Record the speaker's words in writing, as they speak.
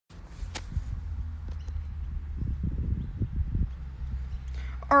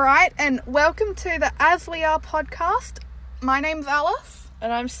Alright, and welcome to the As We Are podcast. My name's Alice.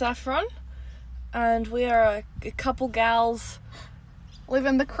 And I'm Saffron. And we are a couple gals.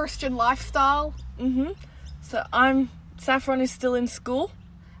 Living the Christian lifestyle. So Saffron is still in school.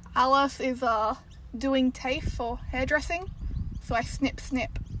 Alice is doing TAFE for hairdressing. So I snip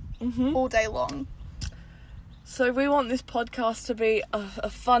all day long. So we want this podcast to be a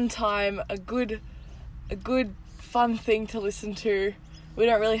fun time, a good fun thing to listen to. We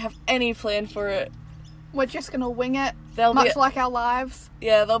don't really have any plan for it. We're just going to wing it, There'll much like our lives.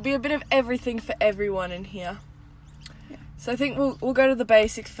 Yeah, there'll be a bit of everything for everyone in here. Yeah. So I think we'll go to the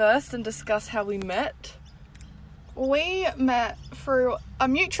basics first and discuss how we met. We met through a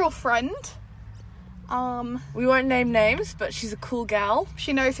mutual friend. We won't name names, but she's a cool gal.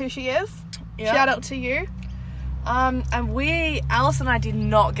 She knows who she is. Yeah. Shout out to you. And Alice and I did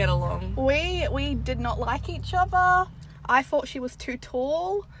not get along. We did not like each other. I thought she was too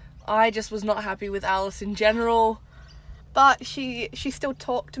tall. I just was not happy with Alice in general. But she still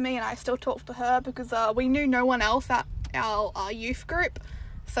talked to me and I still talked to her because we knew no one else at our youth group.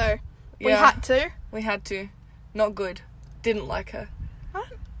 So we had to. We had to. Not good. Didn't like her.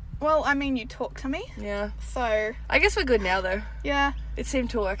 Well, I mean, you talked to me. Yeah. So I guess we're good now though. yeah. It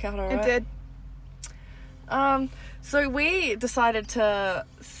seemed to work out alright. It did. So we decided to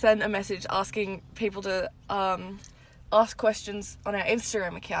send a message asking people to ask questions on our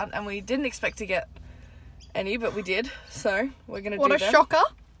Instagram account, and we didn't expect to get any, but we did. So we're gonna do that. What a shocker!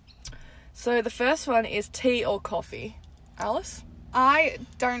 So the first one is tea or coffee. Alice? I'm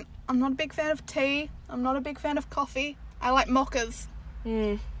not a big fan of tea. I'm not a big fan of coffee. I like mochas.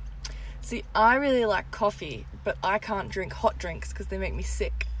 See, I really like coffee, but I can't drink hot drinks because they make me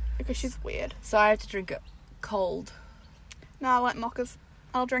sick. Because she's weird. So I have to drink it cold. No, I like mochas.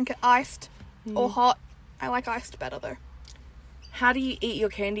 I'll drink it iced or hot. I like iced better though. How do you eat your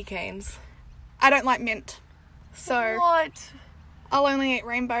candy canes? I don't like mint. So What? I'll only eat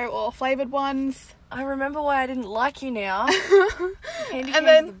rainbow or flavoured ones. I remember why I didn't like you now. Candy And canes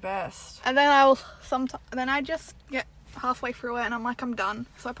then- are the best. And then then I just get halfway through it and I'm like, I'm done.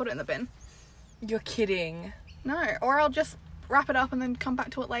 So I put it in the bin. You're kidding. No, or I'll just wrap it up and then come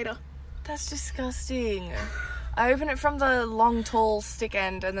back to it later. That's disgusting. I open it from the long, tall stick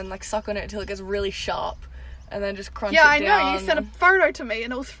end and then like suck on it until it gets really sharp. And then just crunch it down. Yeah, I know. You sent a photo to me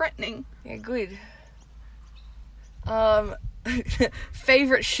and it was threatening. Yeah, good.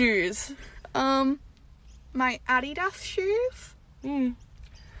 Favourite shoes? My Adidas shoes.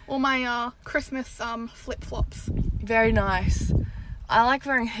 Or my Christmas flip-flops. Very nice. I like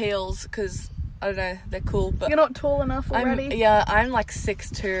wearing heels because, I don't know, they're cool, but You're not tall enough already. I'm like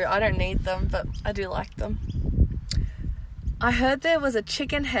 6'2". I don't need them, but I do like them. I heard there was a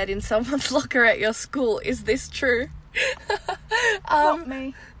chicken head in someone's locker at your school. Is this true? Not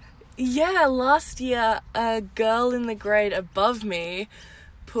me. Yeah, last year a girl in the grade above me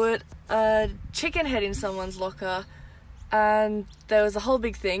put a chicken head in someone's locker, and there was a whole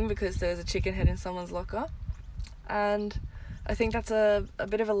big thing because there was a chicken head in someone's locker, and I think that's a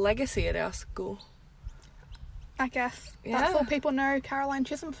bit of a legacy at our school. I guess. Yeah. That's all people know Caroline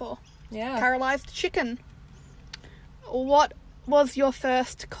Chisholm for. Yeah. Caramelized chicken. What was your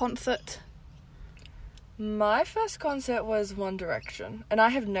first concert? My first concert was One Direction, and I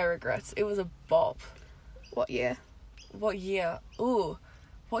have no regrets. It was a bop. What year? What year? Ooh.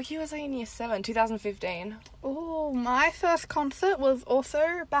 What year was I in year 7? 2015. Oh, my first concert was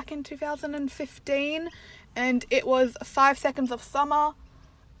also back in 2015, and it was 5 Seconds of Summer.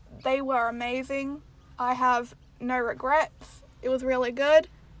 They were amazing. I have no regrets. It was really good.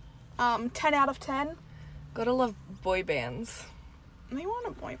 10 out of 10. Gotta love boy bands. They weren't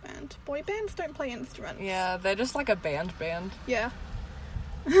a boy band. Boy bands don't play instruments. Yeah, they're just like a band. Yeah.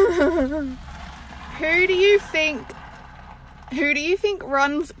 Who do you think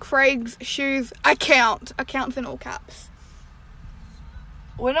runs Craig's shoes account? Accounts in all caps.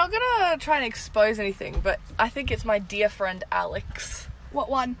 We're not gonna try and expose anything, but I think it's my dear friend Alex. What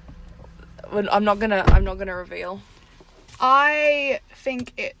one? I'm not gonna reveal. I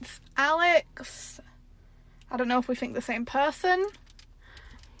think it's Alex. I don't know if we think the same person.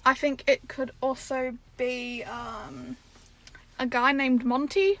 I think it could also be a guy named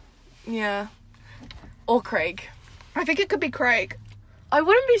Monty. Yeah. Or Craig. I think it could be Craig. I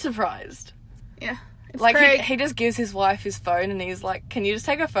wouldn't be surprised. Yeah. It's Like, Craig. he just gives his wife his phone and he's like, can you just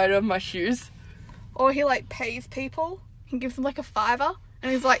take a photo of my shoes? Or he, like, pays people. He gives them, like, a $5.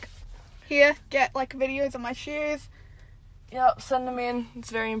 And he's like, here, get, like, videos of my shoes. Yep, send them in.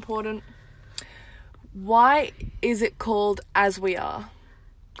 It's very important. Why is it called As We Are?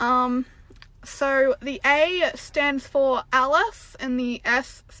 So the A stands for Alice and the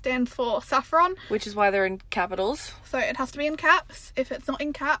S stands for Saffron. Which is why they're in capitals. So it has to be in caps. If it's not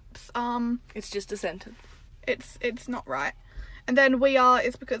in caps, It's just a sentence. it's not right. And then we are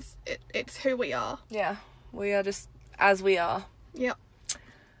is because it's who we are. Yeah, we are just as we are. Yep.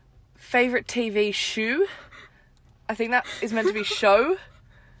 Favourite TV shoe? I think that is meant to be show.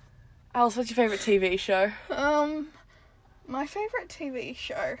 Alice, what's your favourite TV show? My favourite TV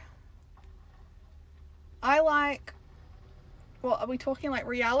show. I like... What, are we talking like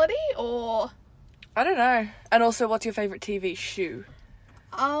reality or... I don't know. And also, what's your favourite TV shoe?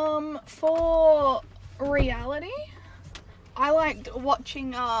 For reality, I liked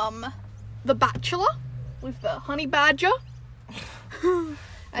watching, The Bachelor with the honey badger. And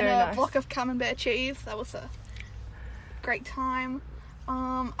Very a nice. block of camembert cheese. That was a great time.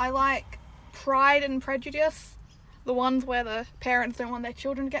 I like Pride and Prejudice. The ones where the parents don't want their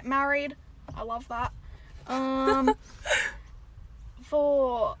children to get married. I love that.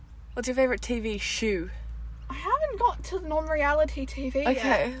 For... What's your favourite TV shoe? I haven't got to non-reality TV yet.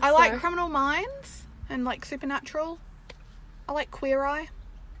 Okay, I like so- Criminal Minds and like Supernatural. I like Queer Eye.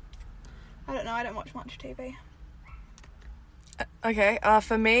 I don't know, I don't watch much TV. Okay,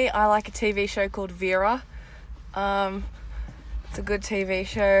 for me, I like a TV show called Vera. It's a good TV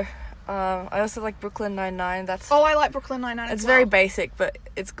show. I also like Brooklyn Nine-Nine. Oh, I like Brooklyn Nine-Nine as It's well. very basic, but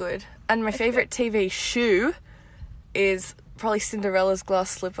it's good. And my It's favourite TV shoe is probably Cinderella's glass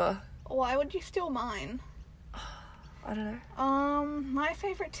slipper. Why would you steal mine? I don't know. My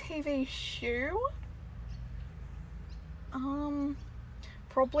favourite TV shoe?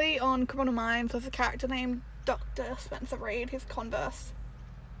 Probably on Criminal Minds there's a character named Dr. Spencer Reid, his Converse.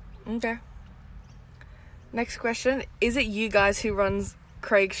 Okay. Next question. Is it you guys who runs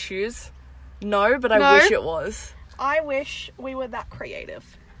Craig's shoes? No, but I No. wish it was. I wish we were that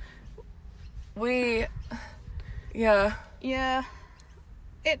creative. Yeah. Yeah.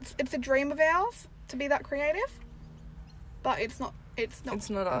 It's a dream of ours to be that creative. But it's not It's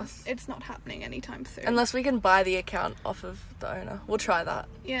not us. It's not happening anytime soon. Unless we can buy the account off of the owner. We'll try that.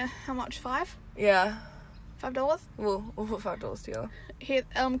 Yeah, how much? $5? Yeah. $5? We'll put $5 together. Here,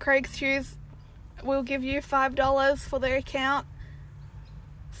 Craig's Shoes will give you $5 for their account.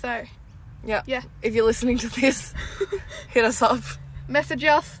 So, Yeah. yeah. If you're listening to this, hit us up. Message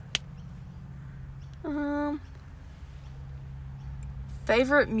us.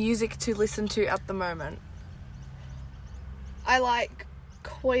 Favourite music to listen to at the moment? I like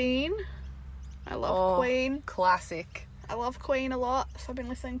Queen. I love Queen. Classic. I love Queen a lot, so I've been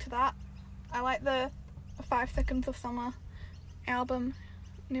listening to that. I like the 5 Seconds of Summer album,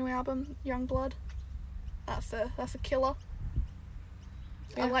 new album, Youngblood. That's a killer.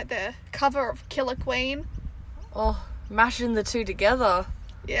 Yeah. I like the cover of Killer Queen. Oh, mashing the two together.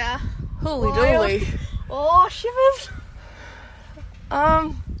 Yeah. Holy Wild. dooly. Oh, shivers.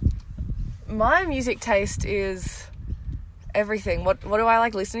 My music taste is everything. What do I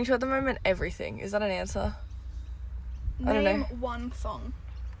like listening to at the moment? Everything. Is that an answer? I don't Name know. one song.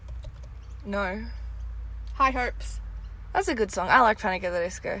 No. High Hopes. That's a good song. I like Panic at the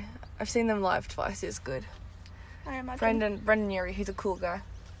Disco. I've seen them live twice. It's good. I imagine. Brendan Urie, he's a cool guy.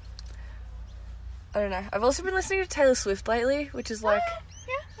 I don't know. I've also been listening to Taylor Swift lately, which is like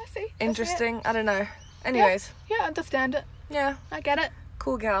Yeah, I see. I see it. interesting. I don't know. Anyways, Yeah, I understand it. yeah, I get it.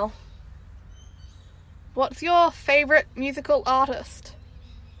 cool gal. What's your favourite musical artist?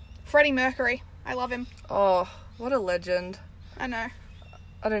 Freddie Mercury. I love him. Oh, what a legend. I know.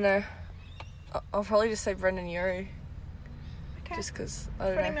 I don't know. I'll probably just say Brendan Urie, Okay. just because I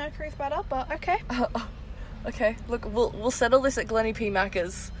don't Freddie know. Mercury's better, but okay. Okay, look, we'll settle this at Glennie P.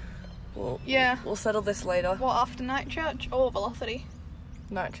 Macca's. Yeah. We'll settle this later. What, after Night Church or Velocity?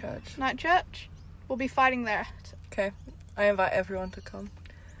 Night church. Night Church? We'll be fighting there. Okay, I invite everyone to come.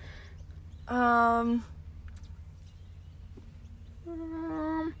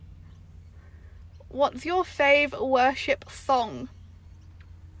 What's your fave worship song?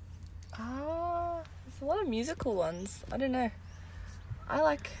 There's a lot of musical ones. I don't know. I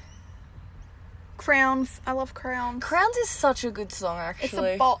like... Crowns. I love Crowns. Crowns is such a good song, It's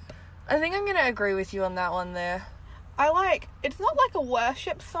actually. a bop. I think I'm gonna agree with you on that one there. It's not like a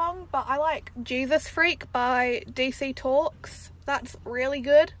worship song, but I like Jesus Freak by DC Talks. That's really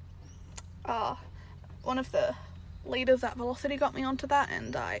good. One of the leaders at Velocity got me onto that,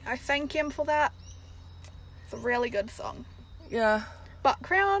 and I thank him for that. It's a really good song. Yeah. But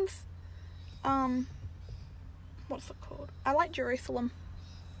Crowns, what's it called? I like Jerusalem.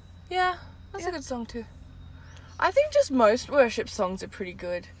 Yeah, that's Yeah. a good song too. I think just most worship songs are pretty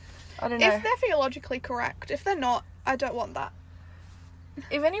good. I don't know. If they're theologically correct. If they're not, I don't want that.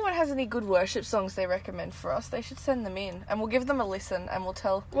 If anyone has any good worship songs they recommend for us, they should send them in, and we'll give them a listen, and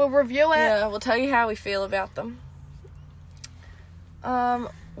We'll review it. Yeah, we'll tell you how we feel about them.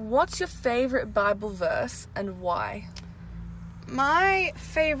 What's your favourite Bible verse and why? My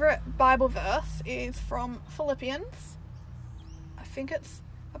favourite Bible verse is from Philippians. I think I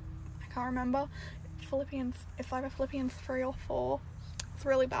can't remember. It's either Philippians 3 or 4. It's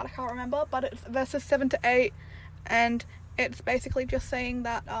really bad, I can't remember, but it's verses 7 to 8, and it's basically just saying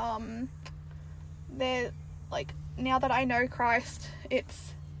that, they're, like, now that I know Christ,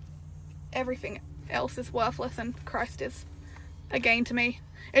 it's, everything else is worthless, and Christ is a gain to me.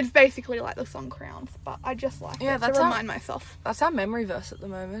 It's basically like the song Crowns, but I just like it to remind myself. That's our memory verse at the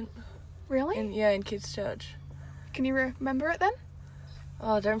moment. Really? In kids' church. Can you remember it then?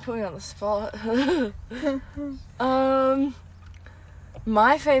 Oh, don't put me on the spot.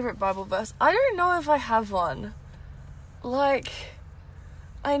 My favourite Bible verse, I don't know if I have one. Like,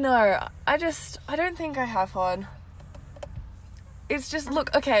 I know, I don't think I have one. It's just,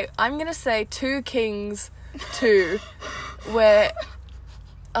 look, okay, I'm gonna say 2 Kings 2, where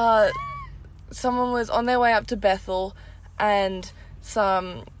someone was on their way up to Bethel, and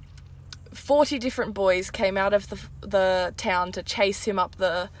some 40 different boys came out of the town to chase him up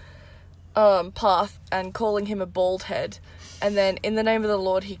the path and calling him a bald head. And then in the name of the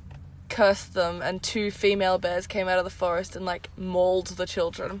Lord he cursed them, and 2 female bears came out of the forest and like mauled the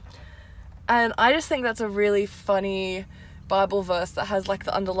children. And I just think that's a really funny Bible verse that has like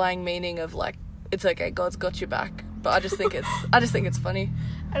the underlying meaning of like, it's okay, God's got your back. But I just think it's funny.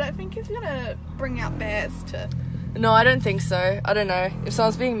 I don't think he's gonna bring out bears to... No, I don't think so. I don't know. If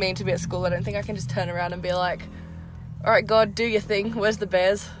someone's being mean to me at school, I don't think I can just turn around and be like, alright, God, do your thing. Where's the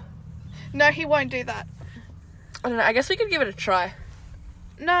bears? No, he won't do that. I don't know. I guess we could give it a try.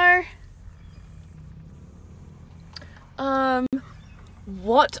 No.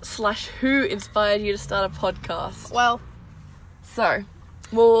 What/who inspired you to start a podcast? Well,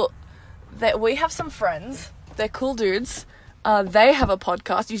 we have some friends. They're cool dudes. They have a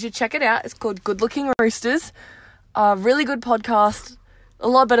podcast. You should check it out. It's called Good Looking Roosters. Really good podcast. A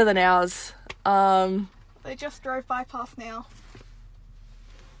lot better than ours. they just drove by past now.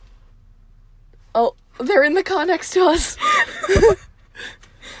 Oh, they're in the car next to us.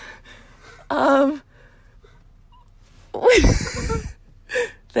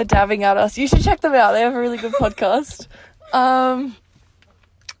 They're dabbing at us. You should check them out. They have a really good podcast.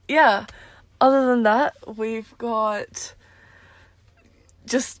 Yeah. Other than that, we've got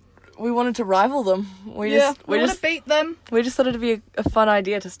we wanted to rival them. We want to beat them. We just thought it'd be a fun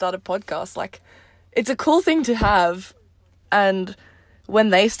idea to start a podcast. Like, it's a cool thing to have, and when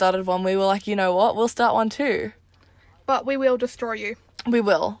they started one, we were like, you know what, we'll start one too. But we will destroy you. We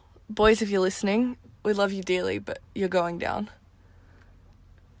will. Boys, if you're listening, we love you dearly, but you're going down.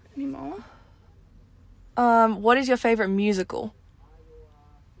 Any more? What is your favourite musical?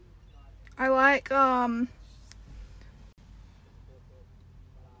 I like, I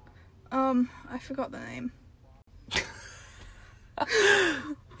forgot the name.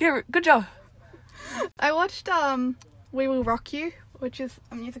 Yeah, good job. I watched, We Will Rock You, which is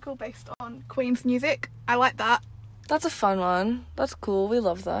a musical based on Queen's music. I like that. That's a fun one. That's cool. We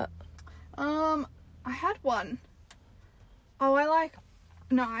love that. I had one.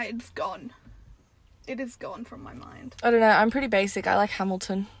 No, it's gone. It is gone from my mind. I don't know. I'm pretty basic. I like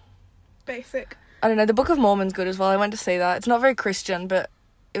Hamilton. Basic. I don't know. The Book of Mormon's good as well. I went to see that. It's not very Christian, but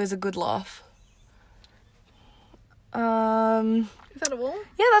it was a good laugh. Is that all?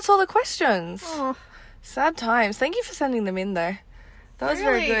 Yeah, that's all the questions. Oh, Sad times. Thank you for sending them in, though. That was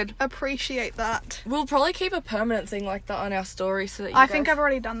very good. Appreciate that. We'll probably keep a permanent thing like that on our story so that I think I've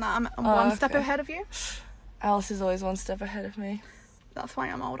already done that. I'm one step okay. ahead of you. Alice is always one step ahead of me. That's why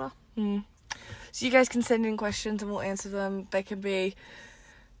I'm older. So you guys can send in questions and we'll answer them. They can be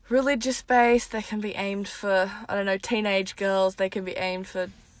religious-based. They can be aimed for, I don't know, teenage girls. They can be aimed for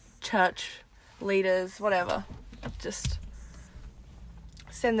church leaders, whatever. Just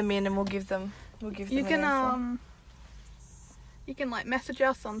send them in and we'll give them an answer. You can like message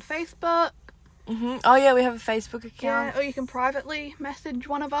us on Facebook. Oh yeah, we have a Facebook account. Yeah, or you can privately message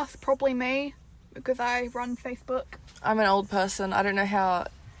one of us, probably me, because I run Facebook. I'm an old person. I don't know how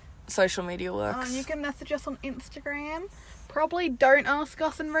social media works. You can message us on Instagram. Probably don't ask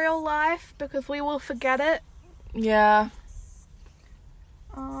us in real life because we will forget it. Yeah.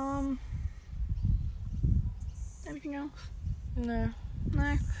 Anything else? No.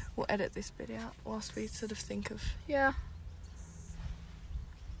 No. We'll edit this bit out whilst we sort of think of Yeah.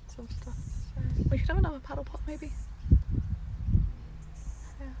 some stuff. We should have another paddle pot maybe.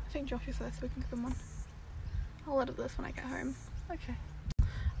 Yeah. I think Josh is there so we can give him one. I'll edit this when I get home. Okay.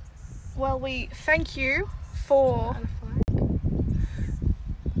 Well, we thank you for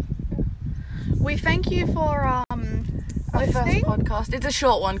Our first listening. podcast. It's a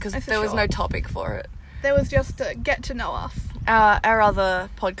short one because It's a there was no short. topic for it. There was just to get to know us. Our other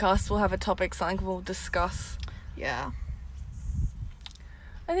podcasts will have a topic, something we'll discuss. Yeah.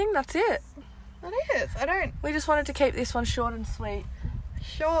 I think that's it. That is. We just wanted to keep this one short and sweet.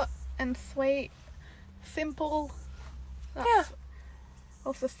 Short and sweet, simple. Yeah.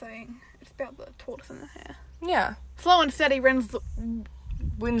 What's the saying? It's about the tortoise and the hare. Yeah. Slow and steady wins the...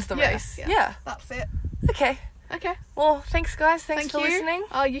 Wins the Yeah, race. yeah. Yeah. That's it. Okay. Okay. Well, thanks guys. Thanks Thank for you. listening.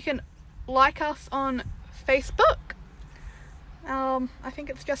 You can like us on Facebook. I think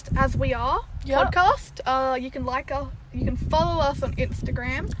it's just As We Are Yep. podcast. You can like us. You can follow us on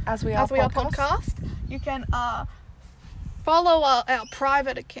Instagram. As we are podcast. You can follow our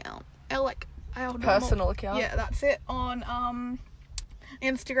private account. Our normal- Personal account. Yeah, that's it. On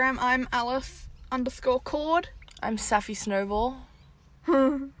Instagram, I'm Alice_Cord. I'm Safi Snowball.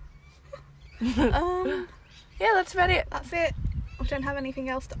 Um, Yeah, that's about it. That's it. I don't have anything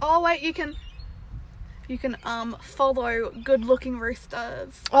else to... Oh, wait, you can follow Good Looking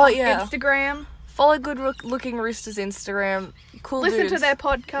Roosters Oh, on yeah. Instagram. Follow Good Looking Roosters Instagram. Cool Listen dudes. to their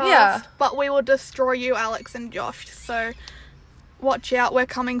podcast. Yeah. But we will destroy you, Alex and Josh. So watch out. We're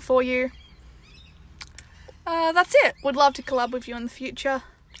coming for you. That's it. Would love to collab with you in the future.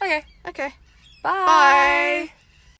 Okay. Okay. Bye. Bye.